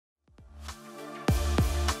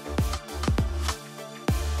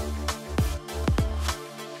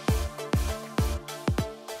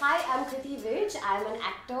Vij. I'm an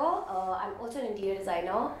actor, I'm also an interior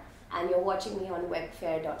designer, and you're watching me on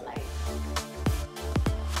Webfare.live.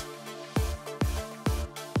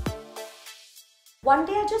 One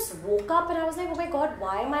day I just woke up and I was like, oh my god,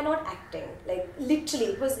 why am I not acting? Like literally,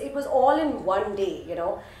 it was all in one day, you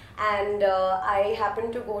know. And I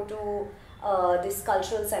happened to go to this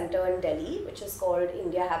cultural center in Delhi, which is called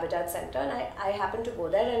India Habitat Center, and I happened to go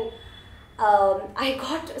there, and I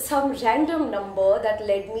got some random number that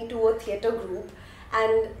led me to a theatre group,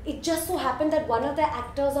 and it just so happened that one of the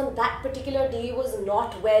actors on that particular day was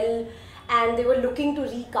not well, and they were looking to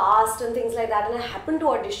recast and things like that, and I happened to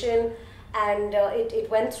audition, and it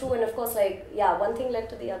went through, and of course, like, yeah, one thing led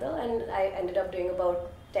to the other, and I ended up doing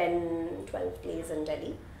about 10-12 plays in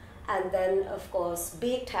Delhi. And then, of course,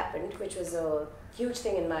 Baked happened, which was a huge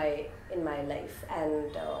thing in my life,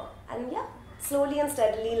 and yeah, slowly and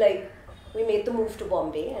steadily, like, we made the move to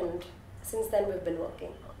Bombay, and since then we've been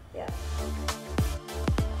working. Yeah.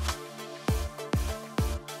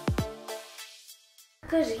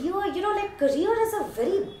 Career, you know, like, career is a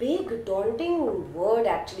very big, daunting word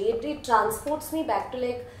actually. It transports me back to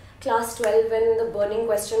like class 12 when the burning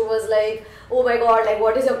question was like, oh my god, like,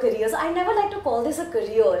 what is your career? So I never like to call this a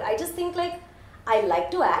career. I just think like, I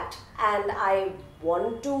like to act, and I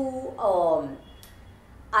want to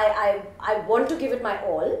I want to give it my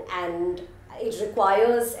all, and it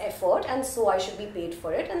requires effort, and so I should be paid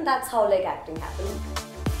for it, and that's how like acting happens.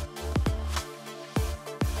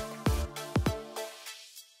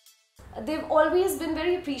 They've always been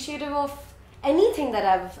very appreciative of anything that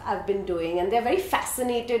I've been doing, and they're very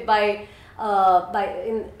fascinated by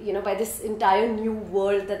this entire new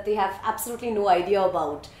world that they have absolutely no idea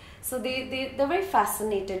about. So they're very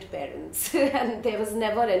fascinated parents, and there was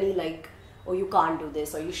never any like, oh, you can't do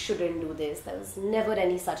this, or you shouldn't do this. There was never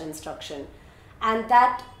any such instruction, and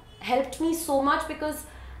that helped me so much, because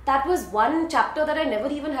that was one chapter that I never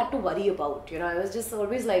even had to worry about. You know, I was just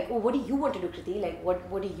always like, oh, what do you want to do, Kriti? Like,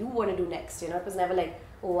 what do you want to do next? You know, it was never like,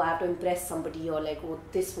 oh, I have to impress somebody, or like, oh,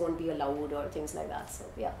 this won't be allowed, or things like that. So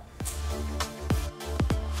yeah.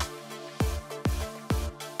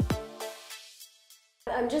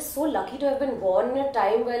 I'm just so lucky to have been born in a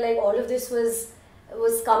time where like all of this was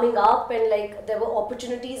coming up, and like there were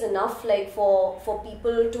opportunities enough like for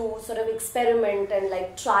people to sort of experiment and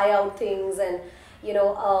like try out things, and you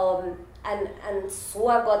know, and so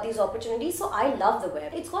I've got these opportunities. So I love the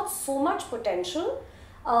web. It's got so much potential.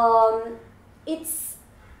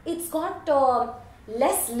 It's got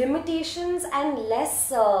less limitations and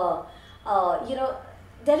less, you know,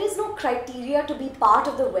 there is no criteria to be part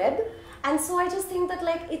of the web. And so I just think that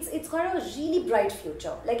like it's got a really bright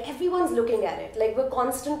future. Like everyone's looking at it. Like we're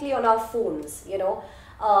constantly on our phones, you know,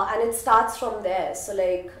 and it starts from there. So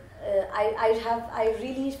like I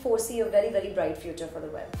really foresee a very, very bright future for the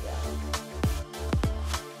web. Yeah.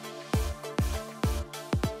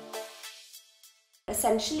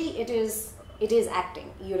 Essentially, it is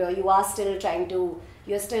acting. You know, you are still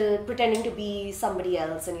you're still pretending to be somebody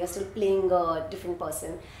else, and you're still playing a different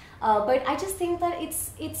person. But I just think that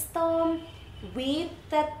it's the way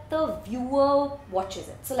that the viewer watches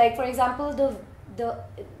it. So like, for example, the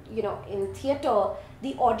you know, in theatre,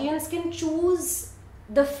 the audience can choose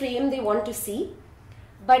the frame they want to see,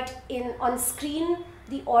 but on screen,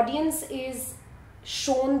 the audience is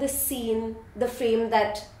shown the scene, the frame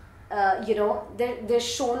that you know, they're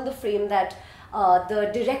shown the frame that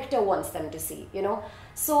the director wants them to see, you know.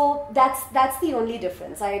 So that's the only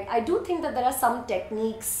difference. I do think that there are some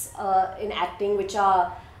techniques in acting which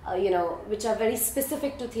are you know, which are very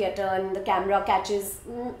specific to theatre, and the camera catches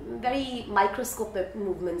very microscopic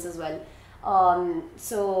movements as well.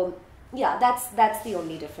 So yeah, that's the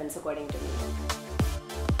only difference according to me.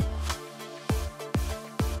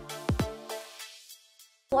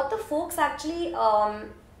 What the Folks actually,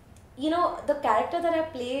 you know, the character that I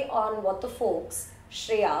play on What the Folks,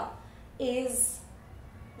 Shreya,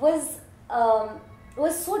 was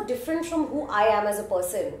so different from who I am as a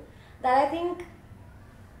person that I think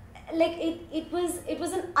like it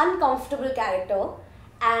was an uncomfortable character,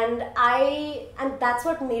 and that's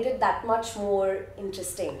what made it that much more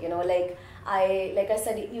interesting, you know. Like I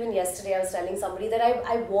said, even yesterday I was telling somebody that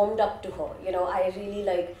I warmed up to her, you know. I really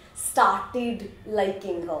like started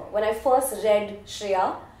liking her. When I first read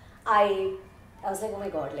Shreya, I was like, oh my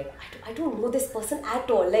god, like I don't know this person at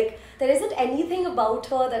all. Like there isn't anything about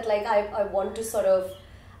her that like I want to sort of,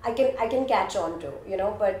 I can catch on to, you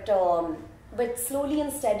know. But slowly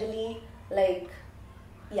and steadily, like,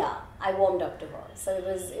 yeah, I warmed up to her. So it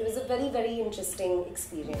was a very, very interesting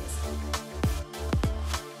experience.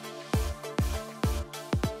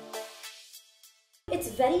 It's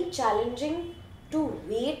very challenging to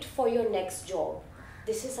wait for your next job,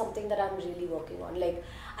 this is something that I'm really working on. Like,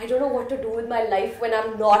 I don't know what to do with my life when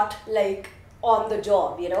I'm not like on the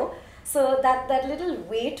job, you know. So that little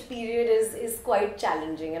wait period is quite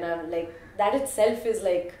challenging, and I'm like, that itself is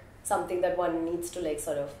like something that one needs to like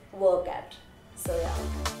sort of work at. So yeah.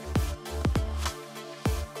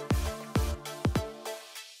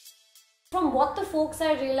 From What the Folks,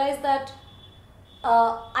 I realized that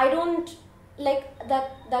I don't like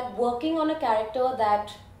that working on a character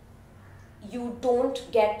that you don't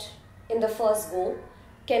get in the first go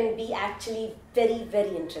can be actually very,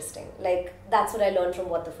 very interesting. Like, that's what I learned from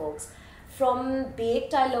What the Folks. From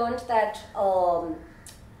Baked, I learned that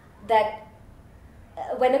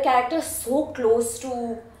when a character is so close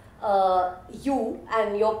to you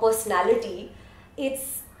and your personality, it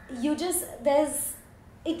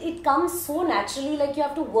comes so naturally. Like, you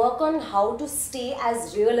have to work on how to stay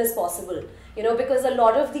as real as possible, you know, because a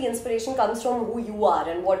lot of the inspiration comes from who you are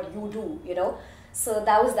and what you do, you know. So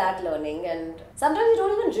that was that learning, and sometimes you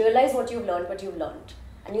don't even realize what you've learned, but you've learned,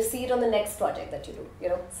 and you see it on the next project that you do, you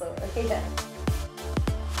know. So yeah.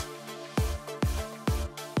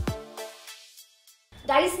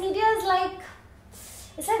 Dice Media is like,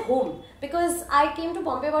 it's like home, because I came to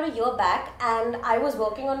Bombay about a year back and I was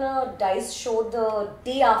working on a Dice show the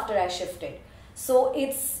day after I shifted. So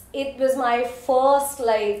it was my first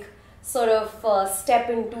like sort of step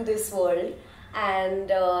into this world, and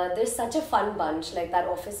there's such a fun bunch. Like, that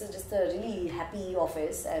office is just a really happy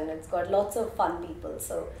office, and it's got lots of fun people.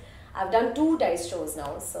 So I've done 2 Dice shows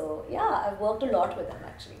now. So yeah, I've worked a lot with them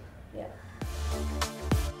actually. Yeah.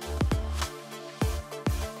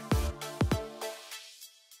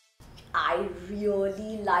 I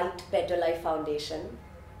really liked Better Life Foundation.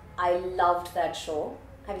 I loved that show.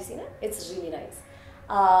 Have you seen it? It's really nice.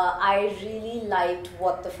 I really liked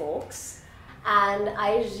What the Folks, and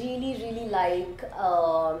I really like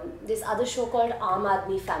this other show called Aam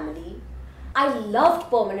Aadmi Family. I loved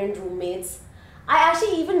Permanent Roommates. I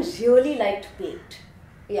actually even really liked Baked.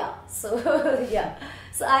 Yeah, so yeah.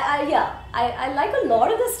 So I like a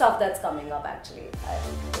lot of the stuff that's coming up actually.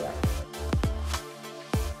 Yeah.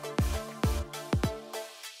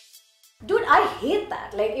 Dude, I hate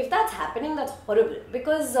that. Like, if that's happening, that's horrible,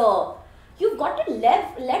 because you've got to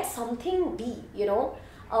let something be, you know.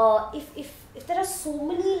 If there are so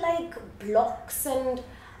many like blocks and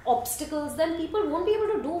obstacles, then people won't be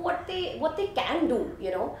able to do what they can do,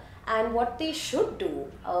 you know, and what they should do.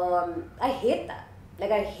 I hate that.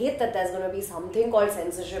 Like, I hate that there's going to be something called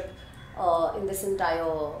censorship in this entire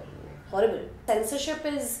horrible. Censorship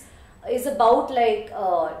is about like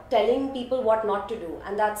telling people what not to do,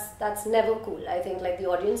 and that's never cool. I think like the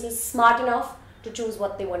audience is smart enough to choose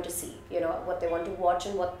what they want to see, you know, what they want to watch,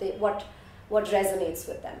 and what resonates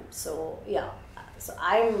with them. So yeah, so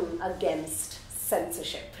I'm against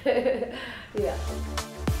censorship. Yeah.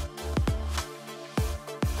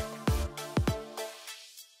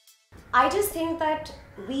 I just think that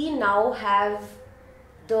we now have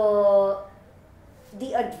the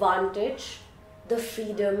advantage, the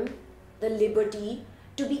freedom, the liberty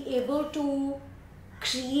to be able to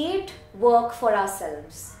create work for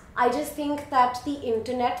ourselves. I just think that the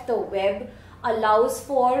internet, the web, allows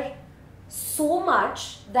for so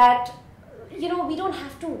much that, you know, we don't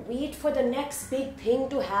have to wait for the next big thing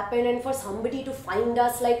to happen and for somebody to find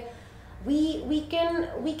us. Like, we can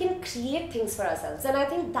create things for ourselves, and I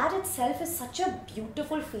think that itself is such a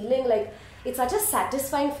beautiful feeling. Like, it's such a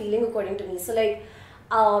satisfying feeling according to me. So like,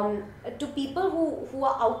 to people who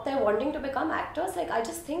are out there wanting to become actors, like, I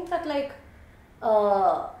just think that like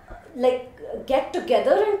get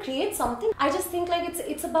together and create something. I just think like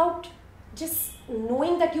it's about just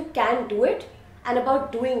knowing that you can do it, and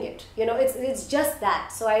about doing it, you know. It's just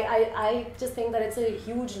that. So I just think that it's a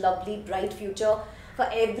huge, lovely, bright future for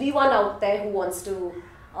everyone out there who wants to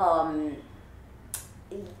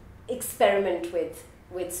experiment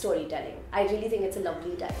with storytelling. I really think it's a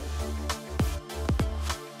lovely time.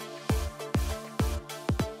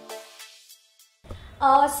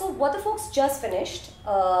 So What the Folks just finished.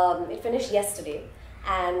 It finished yesterday,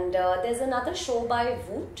 and there's another show by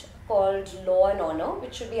Voot called Law and Honor,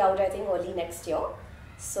 which should be out, I think, early next year.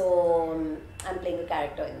 So I'm playing a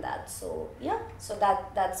character in that. So yeah, so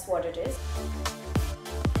that's what it is.